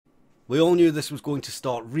We all knew this was going to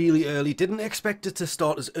start really early. Didn't expect it to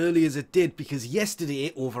start as early as it did, because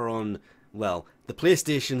yesterday over on, well, the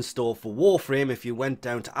PlayStation Store for Warframe, if you went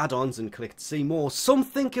down to add-ons and clicked see more,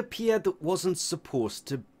 something appeared that wasn't supposed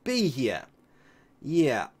to be here.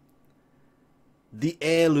 Yeah. The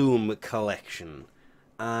Heirloom collection.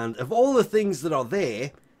 And of all the things that are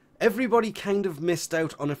there, everybody kind of missed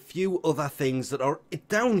out on a few other things that are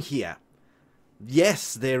down here.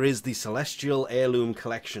 Yes, there is the Celestial Heirloom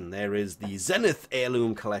collection, there is the Zenith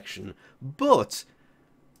Heirloom collection, but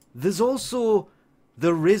there's also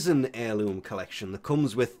the Risen Heirloom collection that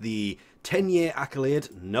comes with the 10-year accolade.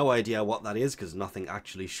 No idea what that is because nothing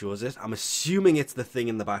actually shows it. I'm assuming it's the thing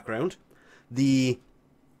in the background. The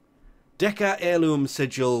Deca Heirloom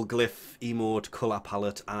Sigil Glyph Emote Colour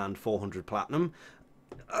Palette and 400 Platinum.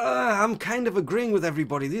 I'm kind of agreeing with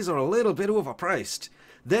everybody, these are a little bit overpriced.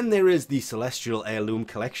 Then there is the Celestial Heirloom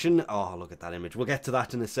collection. Oh, look at that image. We'll get to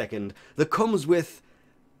that in a second. That comes with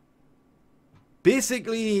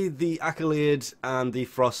basically the Accolade and the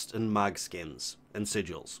Frost and Mag skins and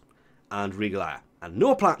sigils and Regal Eye. And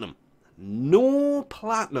no platinum. No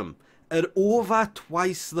platinum. At over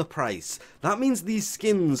twice the price. That means these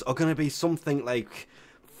skins are going to be something like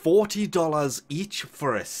 $40 each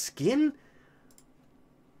for a skin?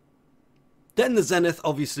 Then the Zenith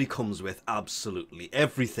obviously comes with absolutely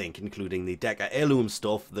everything, including the Deca Heirloom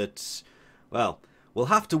stuff that, well, we'll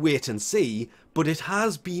have to wait and see, but it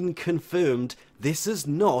has been confirmed this is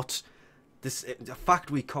not, this, a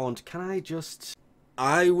fact we can't, can I just,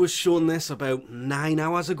 I was shown this about 9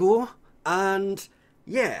 hours ago, and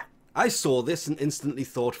yeah, I saw this and instantly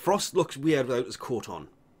thought, Frost looks weird without his coat on.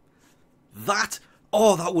 That,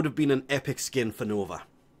 oh, that would have been an epic skin for Nova.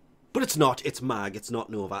 But it's not, it's Mag, it's not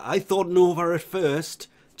Nova. I thought Nova at first,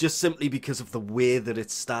 just simply because of the way that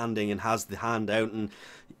it's standing and has the hand out, and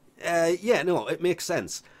yeah, no, it makes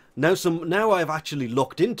sense. Now I've actually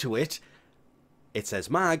looked into it, it says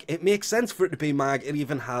Mag, it makes sense for it to be Mag, it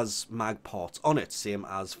even has Mag parts on it, same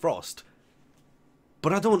as Frost.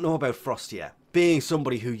 But I don't know about Frost yet. Being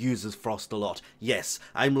somebody who uses Frost a lot, yes,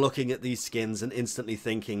 I'm looking at these skins and instantly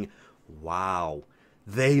thinking, wow.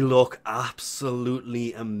 They look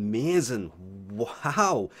absolutely amazing.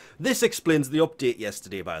 Wow. This explains the update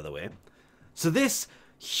yesterday, by the way. So this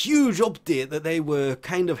huge update that they were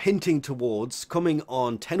kind of hinting towards coming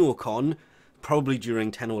on tennocon, probably during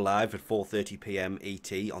Tenno Live at 4:30 PM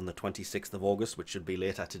ET on the 26th of August, which should be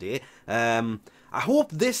later today. I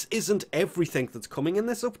hope this isn't everything that's coming in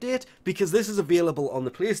this update, because this is available on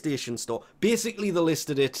the PlayStation Store. Basically, they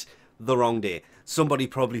listed it the wrong day. Somebody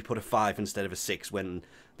probably put a 5 instead of a 6 when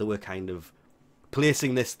they were kind of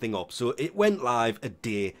placing this thing up. So it went live a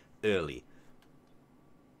day early.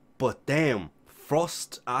 But damn,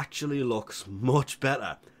 Frost actually looks much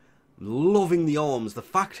better. Loving the arms. The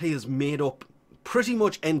fact he is made up pretty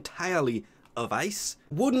much entirely of ice.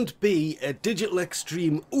 Wouldn't be a Digital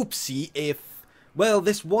Extreme Oopsy if, well,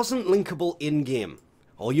 this wasn't linkable in-game.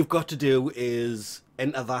 All you've got to do is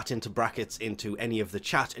enter that into brackets into any of the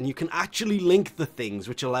chat, and you can actually link the things,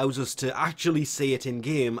 which allows us to actually see it in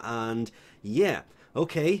game. And yeah,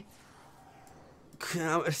 okay,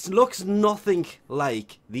 it looks nothing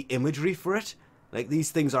like the imagery for it. Like, these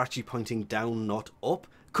things are actually pointing down, not up.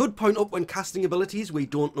 Could point up when casting abilities, we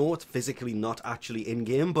don't know, it's physically not actually in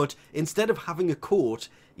game, but instead of having a coat,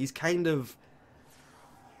 he's kind of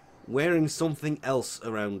wearing something else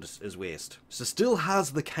around his waist. So still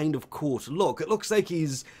has the kind of coat look. It looks like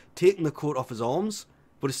he's taken the coat off his arms,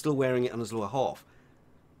 but is still wearing it on his lower half.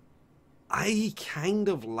 I kind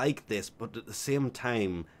of like this, but at the same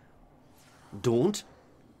time, don't.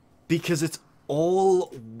 Because it's all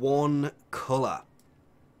one colour.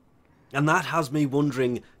 And that has me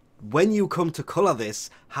wondering, when you come to colour this,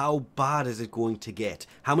 how bad is it going to get?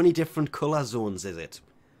 How many different colour zones is it?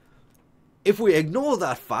 If we ignore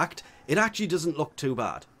that fact, it actually doesn't look too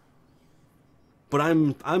bad. But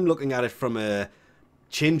I'm looking at it from a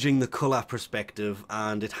changing the colour perspective,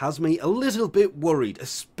 and it has me a little bit worried,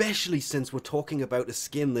 especially since we're talking about a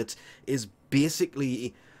skin that is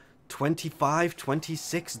basically $25,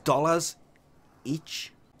 $26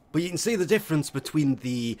 each. But you can see the difference between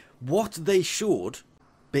what they showed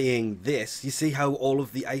being this. You see how all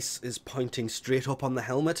of the ice is pointing straight up on the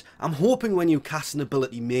helmet? I'm hoping when you cast an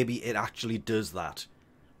ability, maybe it actually does that.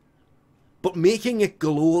 But making it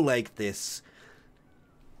glow like this,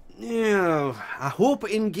 yeah, I hope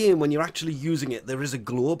in-game when you're actually using it, there is a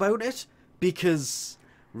glow about it, because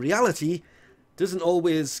reality doesn't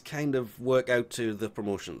always kind of work out to the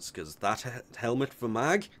promotions, because that helmet for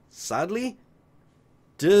Mag, sadly,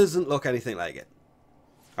 doesn't look anything like it.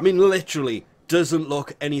 I mean, literally doesn't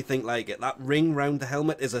look anything like it. That ring round the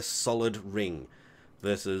helmet is a solid ring.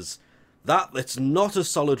 Versus that's not a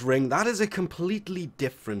solid ring. That is a completely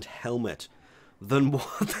different helmet than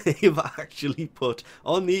what they've actually put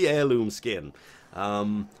on the Heirloom skin.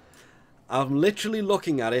 I'm literally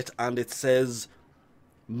looking at it and it says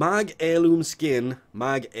Mag Heirloom skin,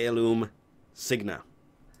 Mag Heirloom Signa.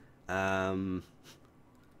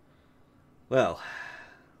 Well,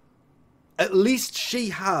 at least she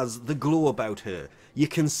has the glow about her. You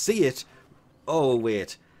can see it. Oh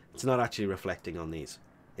wait, it's not actually reflecting on these,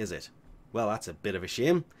 is it? Well, that's a bit of a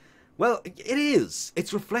shame. Well, it is.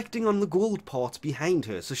 It's reflecting on the gold parts behind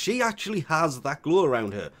her, so she actually has that glow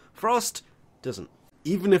around her. Frost doesn't.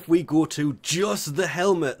 Even if we go to just the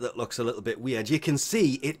helmet that looks a little bit weird, you can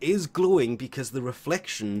see it is glowing because the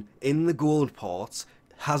reflection in the gold parts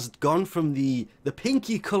has gone from the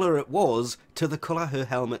pinky colour it was to the colour her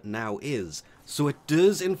helmet now is. So it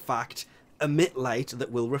does in fact emit light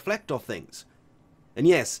that will reflect off things. And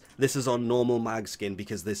yes, this is on normal mag skin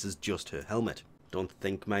because this is just her helmet. Don't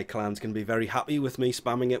think my clans can be very happy with me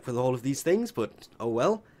spamming it with all of these things, but oh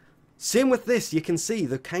well. Same with this, you can see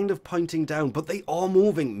they're kind of pointing down, but they are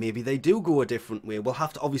moving. Maybe they do go a different way. We'll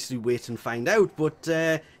have to obviously wait and find out, but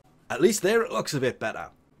at least there it looks a bit better.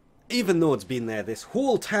 Even though it's been there this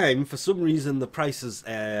whole time, for some reason the price has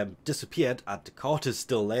disappeared. The cart is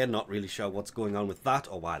still there, not really sure what's going on with that,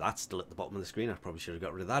 or why that's still at the bottom of the screen. I probably should have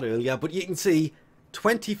got rid of that earlier, but you can see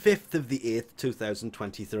 25th of the 8th,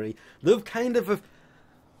 2023. They've kind of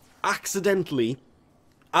accidentally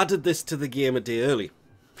added this to the game a day early.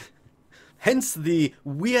 Hence the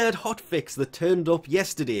weird hotfix that turned up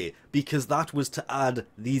yesterday, because that was to add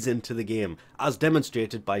these into the game, as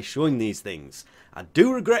demonstrated by showing these things. I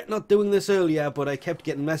do regret not doing this earlier, but I kept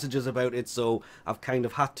getting messages about it, so I've kind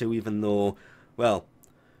of had to, even though, well,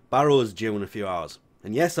 Barrow's due in a few hours.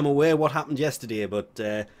 And yes, I'm aware what happened yesterday, but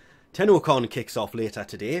tennocon kicks off later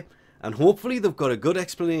today, and hopefully they've got a good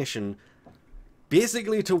explanation,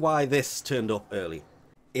 basically to why this turned up early.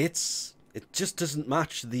 It just doesn't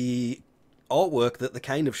match the artwork that they're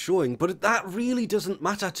kind of showing, but that really doesn't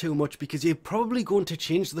matter too much because you're probably going to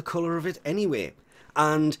change the colour of it anyway.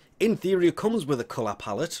 And in theory it comes with a colour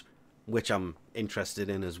palette, which I'm interested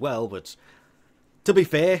in as well, but to be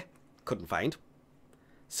fair, couldn't find.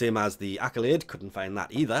 Same as the Accolade, couldn't find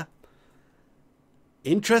that either.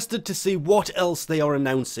 Interested to see what else they are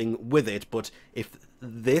announcing with it, but if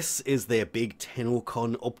this is their big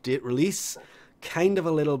tennocon update release, kind of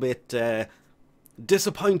a little bit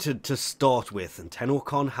disappointed to start with, and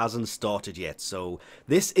tennocon hasn't started yet, so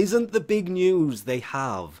this isn't the big news they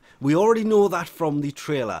have. We already know that from the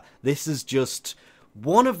trailer. This is just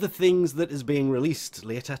one of the things that is being released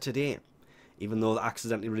later today, even though they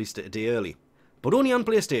accidentally released it a day early, but only on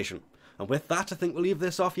PlayStation. And with that, I think we'll leave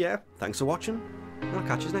this off here. Thanks for watching, and I'll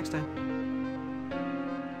catch you next time.